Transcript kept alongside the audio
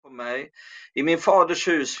mig. I min faders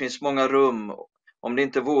hus finns många rum. Om det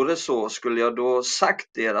inte vore så skulle jag då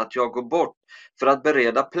sagt er att jag går bort för att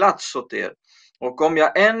bereda plats åt er. Och om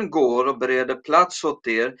jag än går och bereder plats åt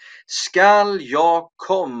er skall jag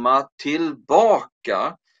komma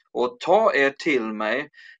tillbaka och ta er till mig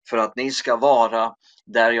för att ni ska vara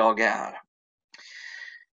där jag är.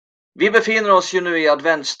 Vi befinner oss ju nu i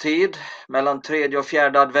adventstid mellan 3:e och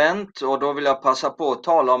 4:e advent, och då vill jag passa på att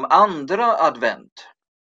tala om andra advent.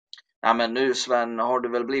 Ja, men nu Sven, har du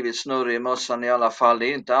väl blivit snurrig i mössan i alla fall? Det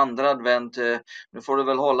är inte andra advent, nu får du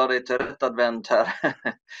väl hålla dig till rätt advent här.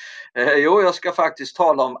 Jo, jag ska faktiskt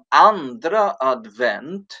tala om andra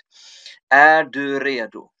advent. Är du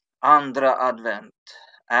redo? Andra advent.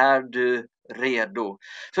 Är du redo?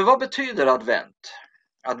 För vad betyder advent?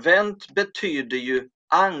 Advent betyder ju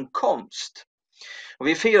ankomst. Och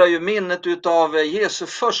vi firar ju minnet utav Jesu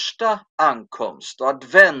första ankomst, och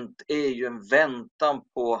advent är ju en väntan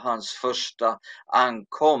på hans första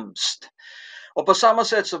ankomst. Och på samma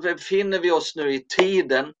sätt så befinner vi oss nu i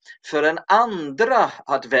tiden för en andra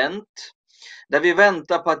advent, där vi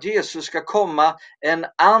väntar på att Jesus ska komma en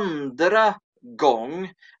andra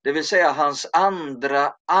gång, det vill säga hans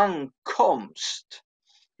andra ankomst.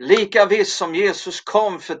 Lika visst som Jesus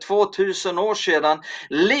kom för 2000 år sedan,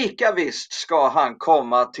 lika visst ska han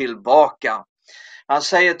komma tillbaka. Han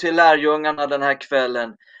säger till lärjungarna den här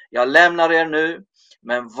kvällen: jag lämnar er nu,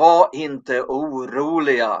 men var inte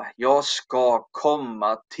oroliga, jag ska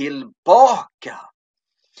komma tillbaka.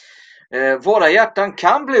 Våra hjärtan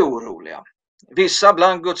kan bli oroliga. Vissa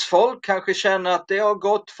bland Guds folk kanske känner att det har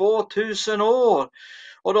gått 2000 år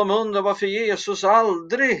och de undrar varför Jesus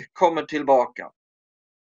aldrig kommer tillbaka.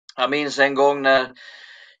 Jag minns en gång när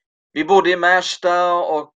vi bodde i Märsta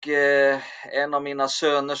och en av mina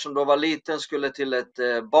söner som då var liten skulle till ett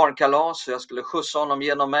barnkalas, så jag skulle skjutsa honom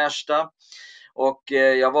genom Märsta. Och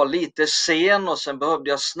jag var lite sen och sen behövde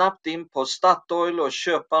jag snabbt in på Statoil och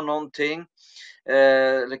köpa någonting.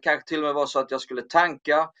 Det kanske till och med var så att jag skulle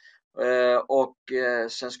tanka. Och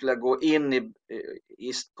sen skulle jag gå in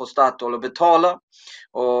på Statoil och betala,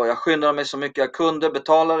 och jag skyndade mig så mycket jag kunde,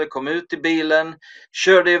 betalade, kom ut i bilen,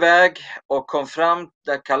 körde iväg och kom fram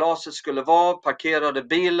där kalaset skulle vara, parkerade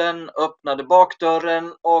bilen, öppnade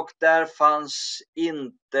bakdörren och där fanns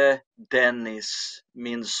inte Dennis,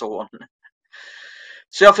 min son.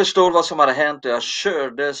 Så jag förstod vad som hade hänt och jag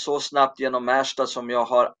körde så snabbt genom Märsta som jag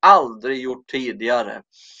har aldrig gjort tidigare.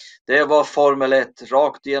 Det var Formel 1,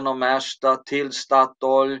 rakt genom Märsta till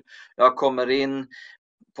Statoil. Jag kommer in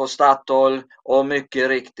på Statoil och mycket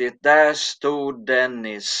riktigt, där stod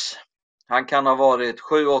Dennis. Han kan ha varit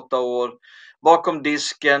 7-8 år bakom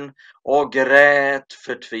disken och grät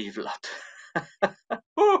förtvivlat.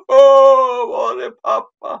 Var det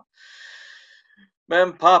pappa?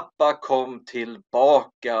 Men pappa kom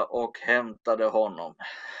tillbaka och hämtade honom.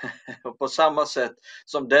 Och på samma sätt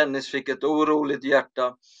som Dennis fick ett oroligt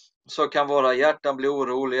hjärta, så kan våra hjärtan bli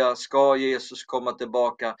oroliga. Ska Jesus komma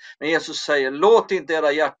tillbaka? Men Jesus säger: låt inte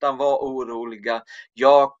era hjärtan vara oroliga.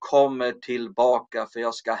 Jag kommer tillbaka, för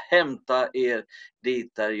jag ska hämta er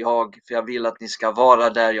dit där för jag vill att ni ska vara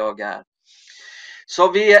där jag är.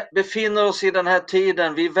 Så vi befinner oss i den här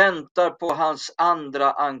tiden, vi väntar på hans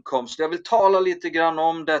andra ankomst. Jag vill tala lite grann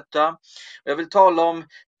om detta. Jag vill tala om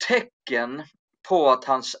tecken på att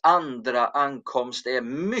hans andra ankomst är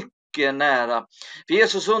mycket nära. För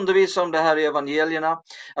Jesus undervisar om det här i evangelierna,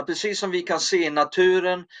 att precis som vi kan se i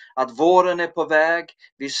naturen att våren är på väg,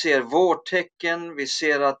 vi ser vårtecken, vi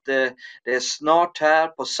ser att det är snart här,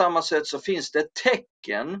 på samma sätt så finns det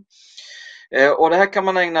tecken. Och det här kan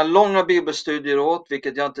man ägna långa bibelstudier åt,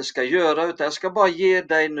 vilket jag inte ska göra, utan jag ska bara ge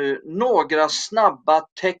dig nu några snabba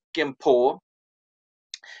tecken på,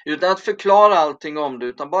 utan att förklara allting om det,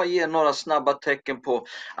 utan bara ge några snabba tecken på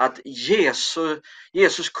att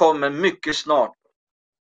Jesus kommer mycket snart.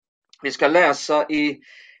 Vi ska läsa i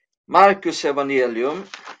Markus evangelium,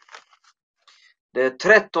 det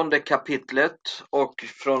 13:e kapitlet, och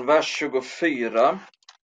från vers 24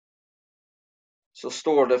 så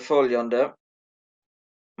står det följande.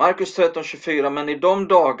 Markus 13:24: men i de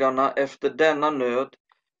dagarna efter denna nöd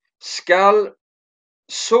skall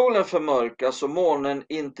solen förmörkas och månen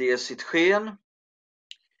inte ge sitt sken.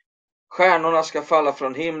 Stjärnorna ska falla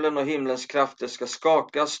från himlen och himlens krafter ska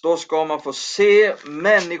skakas. Då ska man få se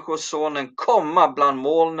människosonen komma bland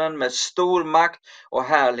molnen med stor makt och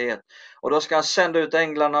härlighet. Och då ska han sända ut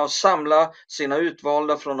änglarna och samla sina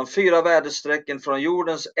utvalda från de 4 väderstrecken, från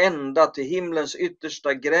jordens ända till himlens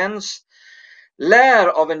yttersta gräns. Lär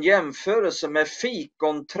av en jämförelse med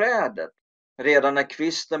fikonträdet. redan när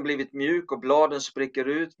kvisten blivit mjuk och bladen spricker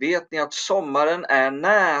ut, vet ni att sommaren är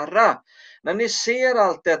nära. När ni ser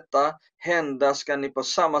allt detta hända ska ni på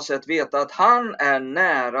samma sätt veta att han är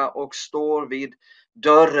nära och står vid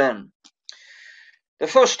dörren. Det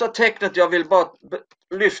första tecknet jag vill bara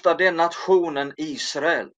lyfta, det är nationen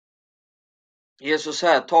Israel. Jesus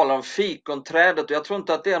här talar om fikonträdet, och jag tror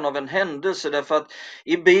inte att det är av en händelse, därför att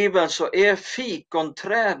i Bibeln så är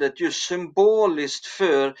fikonträdet ju symboliskt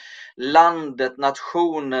för landet,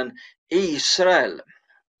 nationen Israel.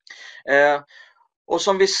 Och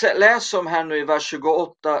som vi läser om här nu i vers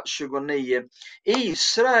 28-29,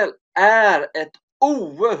 Israel är ett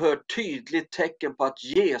oerhört tydligt tecken på att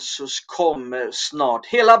Jesus kommer snart.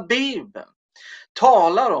 Hela Bibeln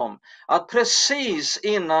talar om att precis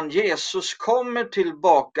innan Jesus kommer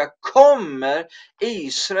tillbaka kommer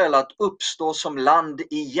Israel att uppstå som land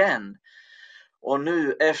igen. Och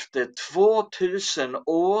nu efter 2000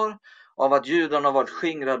 år av att judarna varit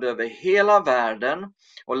skingrade över hela världen,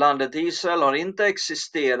 och landet Israel har inte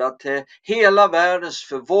existerat, till hela världens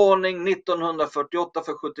förvåning 1948,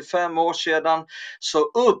 för 75 år sedan, så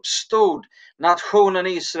uppstod nationen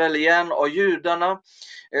Israel igen, och judarna,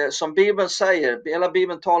 som Bibeln säger, hela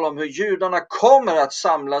Bibeln talar om hur judarna kommer att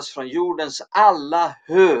samlas från jordens alla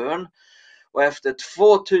hörn. Och efter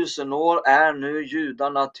 2000 år är nu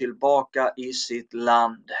judarna tillbaka i sitt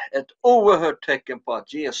land. Ett oerhört tecken på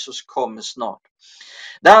att Jesus kommer snart.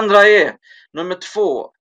 Det andra är, nummer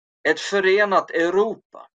 2, ett förenat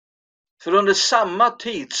Europa. För under samma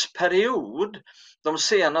tidsperiod, de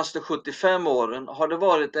senaste 75 åren, har det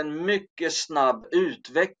varit en mycket snabb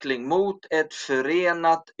utveckling mot ett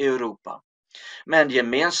förenat Europa. Med en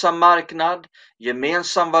gemensam marknad,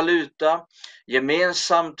 gemensam valuta,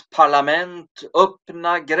 gemensamt parlament,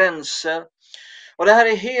 öppna gränser. Och det här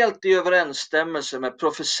är helt i överensstämmelse med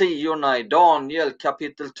profetiorna i Daniel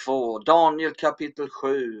kapitel 2, Daniel kapitel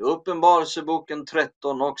 7, Uppenbarelseboken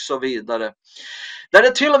 13 och så vidare. Där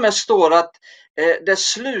det till och med står att det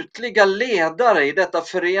slutliga ledare i detta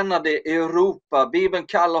förenade Europa, Bibeln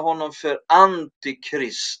kallar honom för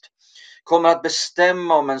Antikrist, kommer att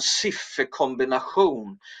bestämma om en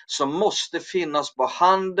sifferkombination som måste finnas på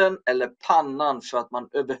handen eller pannan för att man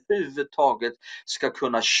överhuvudtaget ska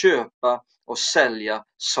kunna köpa och sälja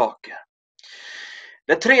saker.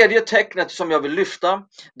 Det tredje tecknet som jag vill lyfta,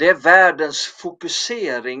 det är världens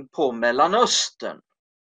fokusering på Mellanöstern.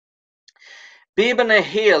 Bibeln är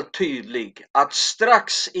helt tydlig att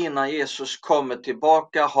strax innan Jesus kommer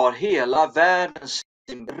tillbaka har hela världen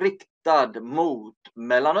sin riktad mot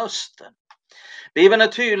Mellanöstern. Bibeln är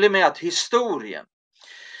tydlig med att historien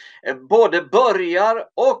både börjar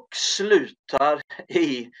och slutar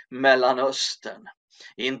i Mellanöstern.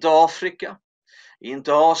 Inte Afrika,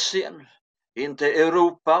 inte Asien, inte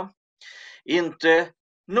Europa, inte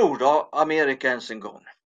Nordamerika ens en gång.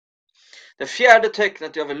 Det fjärde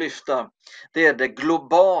tecknet jag vill lyfta, det är det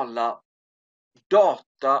globala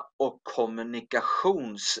data- och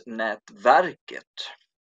kommunikationsnätverket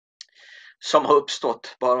som har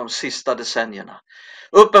uppstått bara de sista decennierna.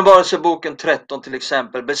 Uppenbarelseboken 13 till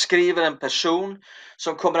exempel beskriver en person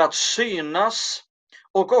som kommer att synas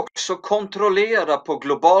och också kontrollera på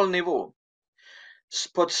global nivå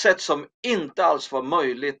på ett sätt som inte alls var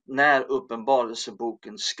möjligt när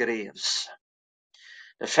Uppenbarelseboken skrevs.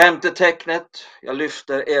 Det femte tecknet jag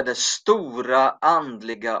lyfter är det stora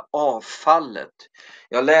andliga avfallet.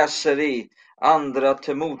 Jag läser i andra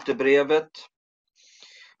Timotebrevet,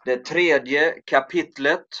 det tredje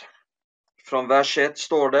kapitlet, från vers 1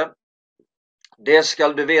 står det: Det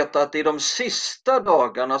skall du veta att i de sista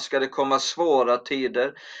dagarna ska det komma svåra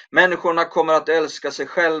tider. Människorna kommer att älska sig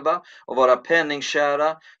själva och vara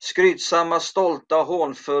penningkära, skrytsamma, stolta,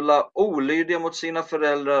 hånfulla, olydiga mot sina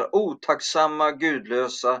föräldrar, otacksamma,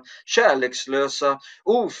 gudlösa, kärlekslösa,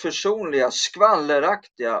 oförsonliga,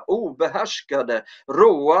 skvalleraktiga, obehärskade,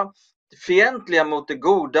 råa, fientliga mot det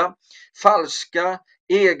goda, falska,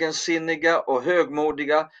 egensinniga och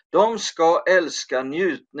högmodiga. De ska älska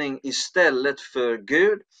njutning istället för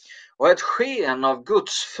Gud och ett sken av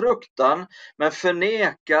Guds fruktan, men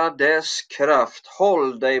förneka dess kraft.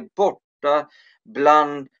 Håll dig borta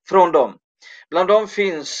från dem. Bland dem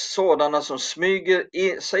finns sådana som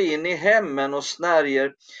smyger sig in i hemmen och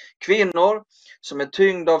snärjer, kvinnor som är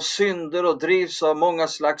tyngda av synder och drivs av många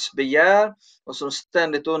slags begär och som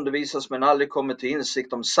ständigt undervisas men aldrig kommer till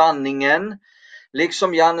insikt om sanningen.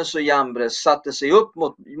 Liksom Jannes och Jambres satte sig upp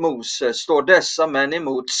mot Mose, står dessa män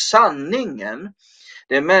emot sanningen.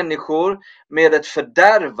 Det är människor med ett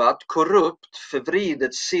fördärvat, korrupt,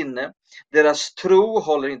 förvridet sinne. Deras tro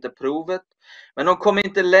håller inte provet, men de kommer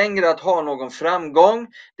inte längre att ha någon framgång.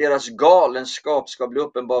 Deras galenskap ska bli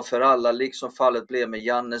uppenbar för alla, liksom fallet blev med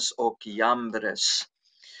Jannes och Jambres.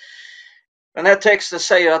 Den här texten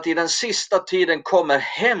säger att i den sista tiden kommer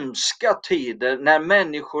hemska tider när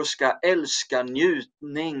människor ska älska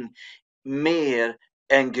njutning mer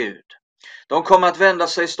än Gud. De kommer att vända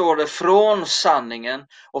sig, står det, från sanningen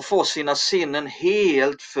och få sina sinnen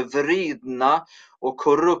helt förvridna och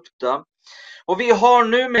korrupta. Och vi har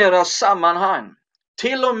numera sammanhang,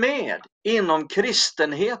 till och med inom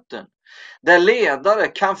kristenheten, där ledare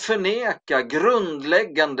kan förneka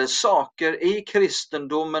grundläggande saker i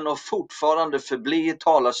kristendomen och fortfarande förbli i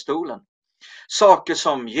talarstolen. Saker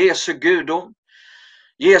som Jesu gudom,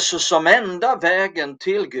 Jesus som enda vägen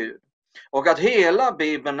till Gud och att hela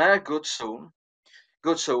Bibeln är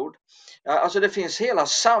Guds ord. Alltså det finns hela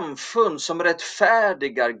samfund som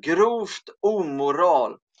rättfärdigar grovt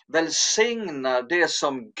omoral, välsignar det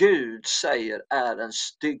som Gud säger är en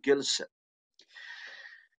styggelse.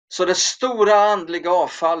 Så det stora andliga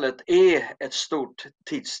avfallet är ett stort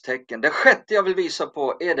tidstecken. Det sjätte jag vill visa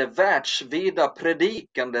på är det världsvida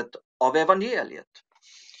predikandet av evangeliet.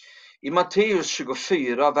 I Matteus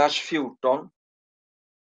 24, vers 14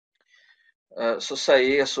 så säger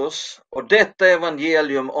Jesus: och detta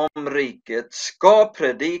evangelium om riket ska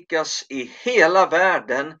predikas i hela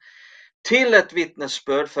världen till ett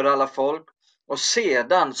vittnesbörd för alla folk, och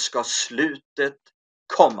sedan ska slutet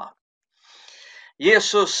komma.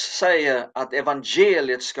 Jesus säger att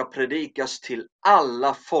evangeliet ska predikas till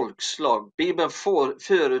alla folkslag. Bibeln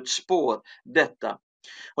förutspår detta.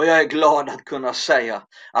 Och jag är glad att kunna säga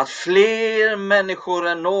att fler människor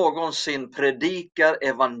än någonsin predikar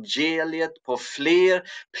evangeliet på fler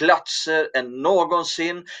platser än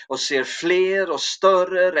någonsin och ser fler och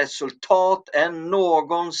större resultat än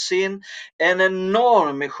någonsin. En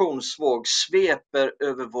enorm missionsvåg sveper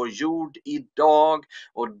över vår jord idag,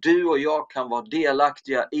 och du och jag kan vara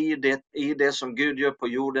delaktiga i det som Gud gör på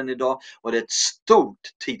jorden idag, och det är ett stort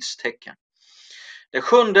tidstecken. Det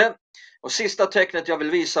sjunde och sista tecknet jag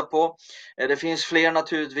vill visa på, det finns fler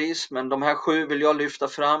naturligtvis, men de här 7 vill jag lyfta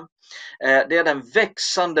fram. Det är den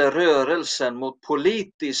växande rörelsen mot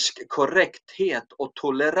politisk korrekthet och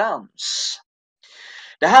tolerans.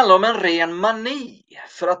 Det handlar om en ren mani,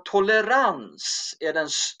 för att tolerans är den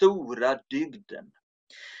stora dygden.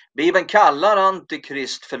 Bibeln kallar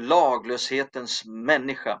Antikrist för laglöshetens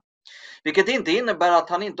människa, vilket inte innebär att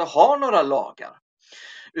han inte har några lagar,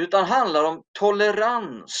 utan handlar om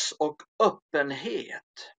tolerans och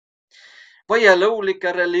öppenhet. Vad gäller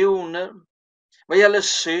olika religioner, vad gäller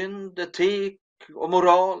synd, etik och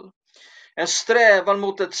moral. En strävan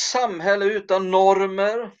mot ett samhälle utan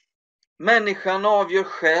normer. Människan avgör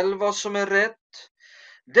själv vad som är rätt.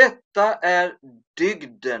 Detta är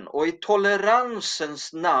dygden, och i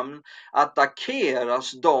toleransens namn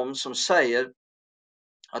attackeras de som säger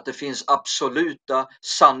att det finns absoluta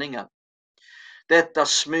sanningar. Detta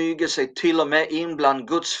smyger sig till och med in bland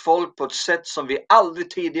Guds folk på ett sätt som vi aldrig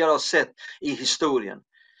tidigare har sett i historien.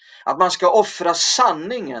 Att man ska offra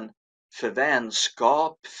sanningen för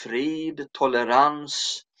vänskap, frid,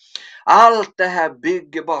 tolerans. Allt det här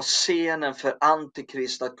bygger bara scenen för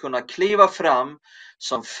Antikrist att kunna kliva fram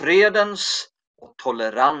som fredens och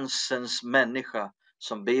toleransens människa,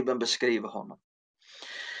 som Bibeln beskriver honom.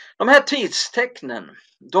 De här tidstecknen,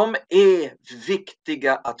 de är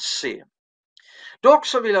viktiga att se. Dock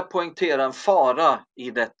så vill jag poängtera en fara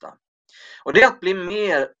i detta. Och det är att bli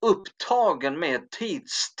mer upptagen med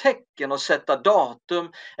tidstecken och sätta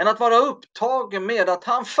datum än att vara upptagen med att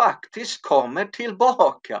han faktiskt kommer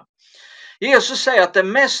tillbaka. Jesus säger att det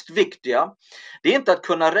mest viktiga, det är inte att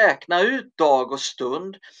kunna räkna ut dag och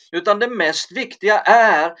stund, utan det mest viktiga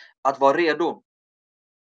är att vara redo.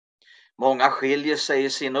 Många skiljer sig i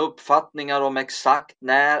sina uppfattningar om exakt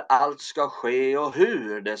när allt ska ske och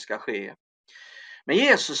hur det ska ske. Men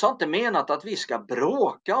Jesus har inte menat att vi ska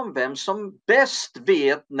bråka om vem som bäst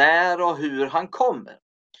vet när och hur han kommer.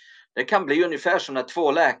 Det kan bli ungefär som när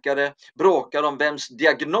 2 läkare bråkar om vems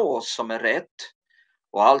diagnos som är rätt,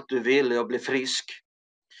 och allt du vill är att bli frisk.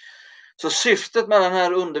 Så syftet med den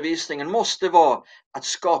här undervisningen måste vara att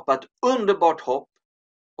skapa ett underbart hopp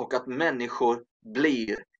och att människor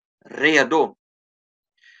blir redo.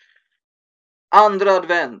 Andra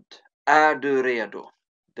advent, är du redo?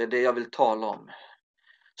 Det är det jag vill tala om.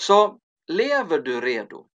 Så lever du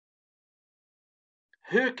redo?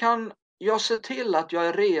 Hur kan jag se till att jag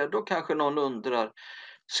är redo, kanske någon undrar.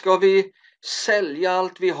 Ska vi sälja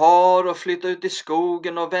allt vi har och flytta ut i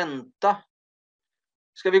skogen och vänta?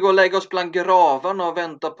 Ska vi gå och lägga oss bland gravarna och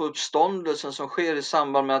vänta på uppståndelsen som sker i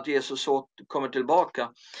samband med att Jesus kommer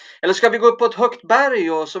tillbaka? Eller ska vi gå upp på ett högt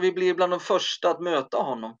berg och så vi blir bland de första att möta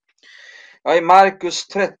honom? Ja, i Markus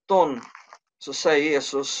 13 så säger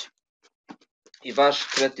Jesus i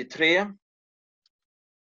vers 33: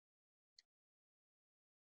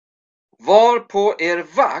 var på er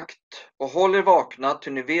vakt och håll er vakna,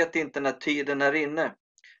 ty ni vet inte när tiden är inne.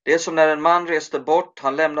 Det är som när en man reste bort,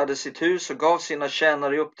 han lämnade sitt hus och gav sina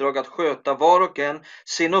tjänare i uppdrag att sköta var och en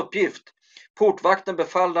sin uppgift. Portvakten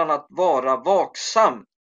befallde han att vara vaksam.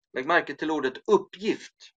 Lägg märke till ordet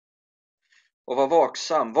uppgift. Och var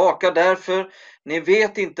vaksam. Vaka därför, ni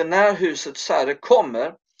vet inte när husets herre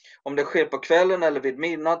kommer. Om det sker på kvällen eller vid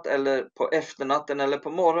midnatt eller på efternatten eller på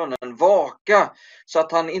morgonen. Vaka så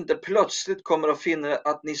att han inte plötsligt kommer och finner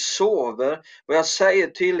att ni sover. Vad jag säger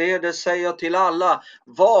till er, det säger jag till alla.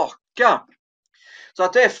 Vaka! Så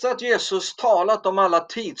att efter att Jesus talat om alla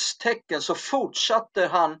tidstecken så fortsätter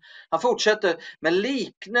han fortsätter med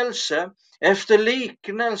liknelse efter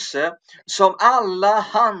liknelse som alla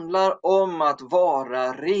handlar om att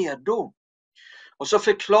vara redo. Och så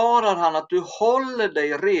förklarar han att du håller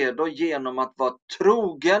dig redo genom att vara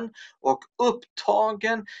trogen och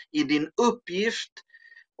upptagen i din uppgift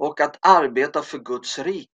och att arbeta för Guds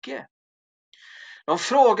rike. De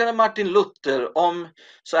frågade Martin Luther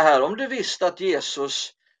om du visste att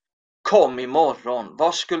Jesus kom imorgon,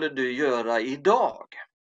 vad skulle du göra idag?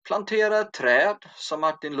 Plantera ett träd, sa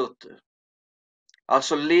Martin Luther.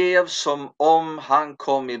 Alltså lev som om han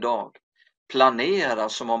kom idag. Planera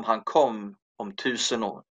som om han kom om 1000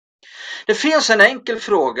 år. Det finns en enkel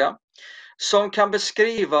fråga som kan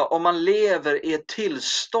beskriva om man lever i ett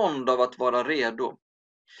tillstånd av att vara redo.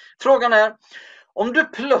 Frågan är, om du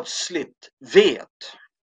plötsligt vet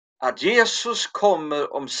att Jesus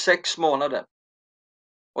kommer om 6 månader,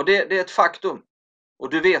 och det är ett faktum, och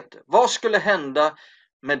du vet det, vad skulle hända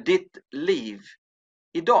med ditt liv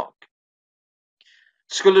idag?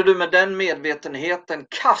 Skulle du med den medvetenheten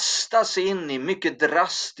kastas in i mycket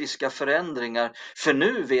drastiska förändringar, för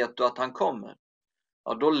nu vet du att han kommer?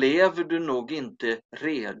 Ja, då lever du nog inte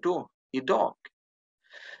redo idag.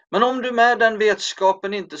 Men om du med den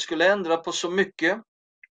vetskapen inte skulle ändra på så mycket,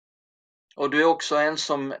 och du är också en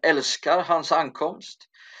som älskar hans ankomst,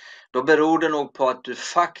 då beror det nog på att du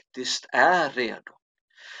faktiskt är redo.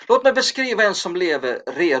 Låt mig beskriva en som lever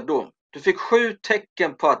redo. Du fick 7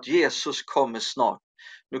 tecken på att Jesus kommer snart.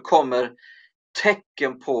 Nu kommer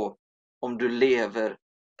tecken på om du lever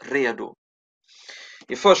redo.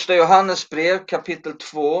 I första Johannes brev kapitel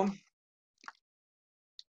 2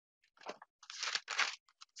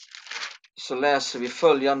 så läser vi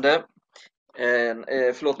följande.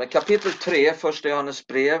 Kapitel 3, första Johannes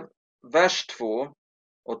brev, vers 2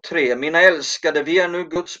 och 3. Mina älskade, vi är nu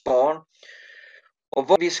Guds barn, och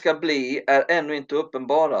vad vi ska bli är ännu inte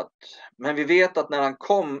uppenbarat. Men vi vet att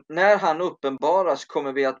när han uppenbaras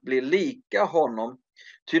kommer vi att bli lika honom.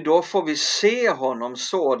 Ty då får vi se honom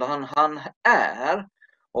sådan han är.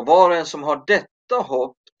 Och var och en som har detta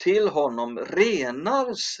hopp till honom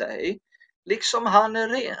renar sig, liksom han är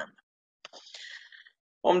ren.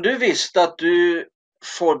 Om du visste att du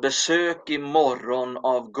får besök imorgon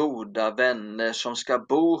av goda vänner som ska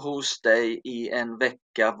bo hos dig i en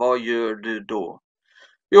vecka, vad gör du då?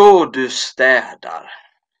 Jo, du städar.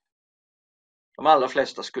 De allra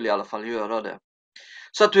flesta skulle i alla fall göra det.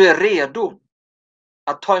 Så att du är redo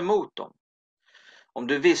att ta emot dem. Om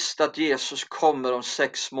du visste att Jesus kommer om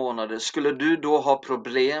 6 månader, skulle du då ha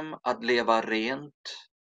problem att leva rent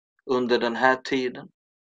under den här tiden?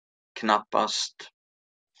 Knappast.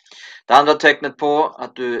 Det andra tecknet på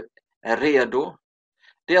att du är redo,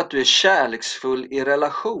 det är att du är kärleksfull i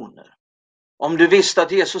relationer. Om du visste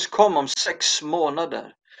att Jesus kom om 6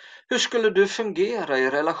 månader, hur skulle du fungera i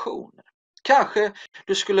relationer? Kanske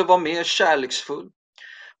du skulle vara mer kärleksfull,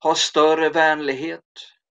 ha större vänlighet.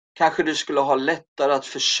 Kanske du skulle ha lättare att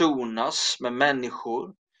försonas med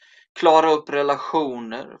människor, klara upp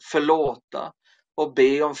relationer, förlåta och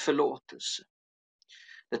be om förlåtelse.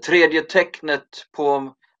 Det tredje tecknet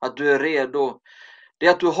på att du är redo, det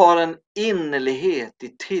är att du har en innerlighet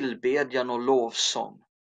i tillbedjan och lovsång.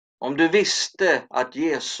 Om du visste att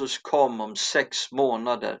Jesus kom om 6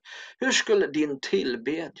 månader, hur skulle din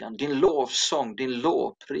tillbedjan, din lovsång, din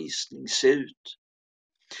lovprisning se ut?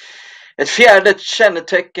 Ett fjärde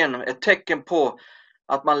kännetecken, ett tecken på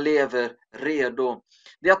att man lever redo,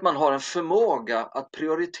 det är att man har en förmåga att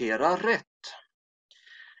prioritera rätt.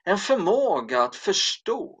 En förmåga att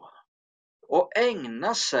förstå och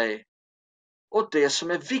ägna sig åt det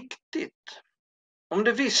som är viktigt. Om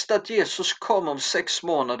du visste att Jesus kom om 6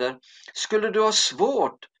 månader, skulle du ha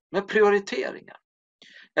svårt med prioriteringar.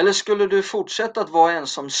 Eller skulle du fortsätta att vara en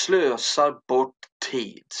som slösar bort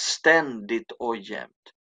tid ständigt och jämt?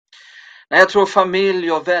 Nej, jag tror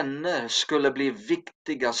familj och vänner skulle bli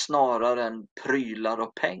viktiga snarare än prylar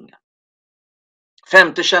och pengar.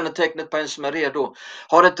 Femte kännetecknet på en som är redo: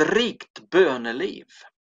 har ett rikt böneliv.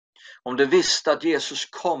 Om du visste att Jesus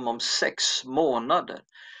kom om 6 månader,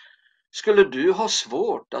 skulle du ha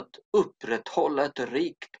svårt att upprätthålla ett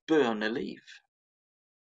rikt böneliv.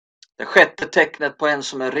 Det sjätte tecknet på en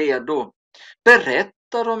som är redo: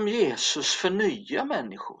 berättar om Jesus för nya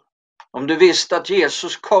människor. Om du visste att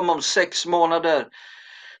Jesus kom om 6 månader,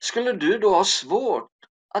 skulle du då ha svårt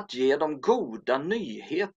att ge de goda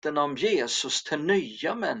nyheterna om Jesus till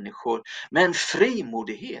nya människor med en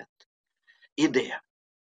frimodighet i det?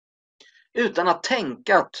 Utan att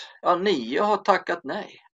tänka att 9 har tackat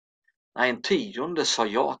nej. Nej, en 10:e sa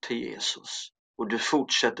ja till Jesus, och du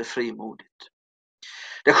fortsätter frimodigt.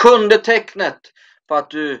 Det 7:e tecknet på att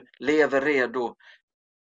du lever redo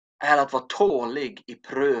är att vara tålig i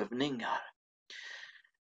prövningar.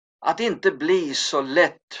 Att inte bli så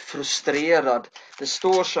lätt frustrerad. Det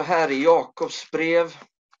står så här i Jakobs brev,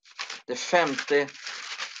 det 5:e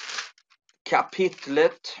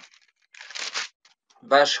kapitlet,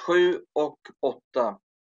 vers 7 och 8.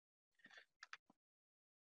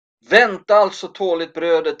 Vänta alltså tåligt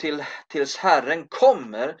bröder tills Herren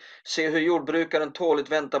kommer. Se hur jordbrukaren tåligt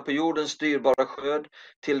väntar på jordens dyrbara skörd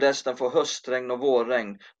till dess den får höstregn och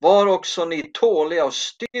vårregn. Var också ni tåliga och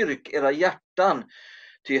styrk era hjärtan,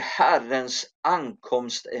 ty Herrens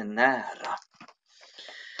ankomst är nära.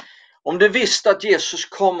 Om du visste att Jesus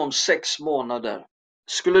kom om 6 månader,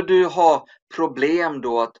 skulle du ha problem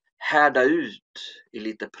då att härda ut i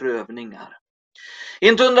lite prövningar.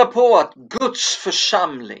 Inte undra på att Guds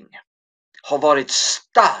församling har varit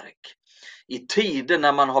stark i tider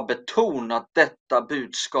när man har betonat detta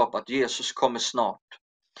budskap att Jesus kommer snart.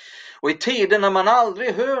 Och i tider när man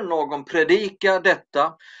aldrig hör någon predika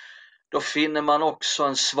detta, då finner man också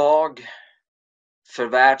en svag,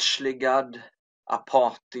 förvärldsligad,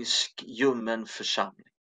 apatisk, ljummen församling.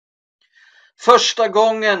 Första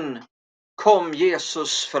gången kom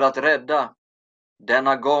Jesus för att rädda.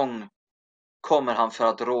 Denna gång kommer han för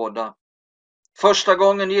att råda. Första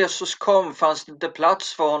gången Jesus kom fanns det inte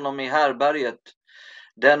plats för honom i härberget.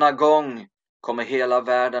 Denna gång kommer hela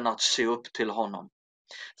världen att se upp till honom.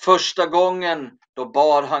 Första gången då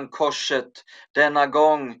bar han korset. Denna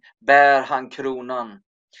gång bär han kronan.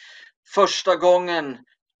 Första gången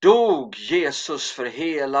dog Jesus för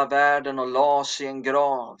hela världen och lades i en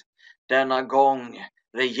grav. Denna gång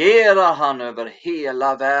regerar han över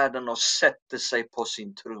hela världen och sätter sig på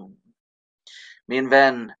sin tron. Min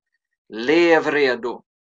vän, lev redo.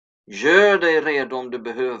 Gör dig redo om du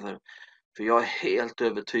behöver. För jag är helt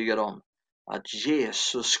övertygad om att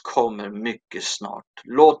Jesus kommer mycket snart.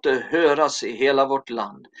 Låt det höras i hela vårt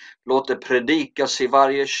land. Låt det predikas i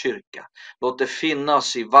varje kyrka. Låt det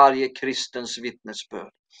finnas i varje kristens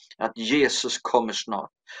vittnesbörd att Jesus kommer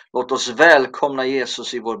snart. Låt oss välkomna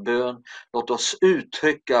Jesus i vår bön. Låt oss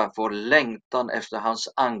uttrycka vår längtan efter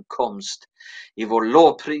hans ankomst i vår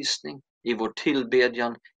lovprisning, i vår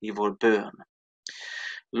tillbedjan, i vår bön.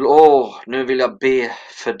 Nu vill jag be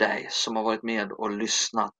för dig som har varit med och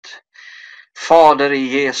lyssnat. Fader,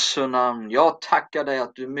 i Jesu namn, jag tackar dig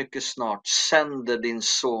att du mycket snart sänder din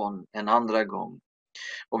son en andra gång.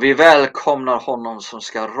 Och vi välkomnar honom som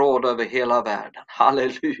ska råda över hela världen.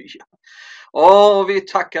 Halleluja! Vi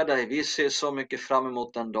tackar dig, vi ser så mycket fram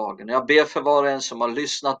emot den dagen. Jag ber för var och en som har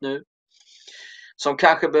lyssnat nu, som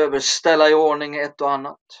kanske behöver ställa i ordning ett och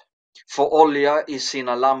annat, få olja i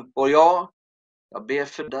sina lampor. Jag ber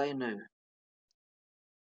för dig nu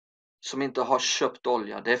som inte har köpt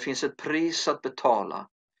olja. Det finns ett pris att betala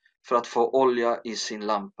för att få olja i sin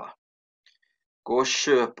lampa. Gå och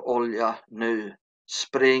köp olja nu.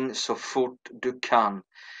 Spring så fort du kan.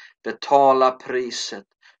 Betala priset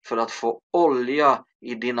för att få olja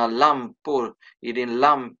i dina lampor, i din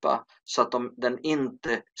lampa, så att den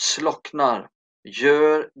inte slocknar.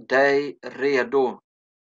 Gör dig redo.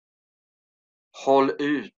 Håll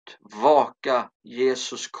ut, vaka,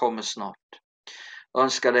 Jesus kommer snart.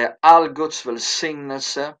 Önskar dig all Guds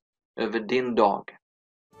välsignelse över din dag.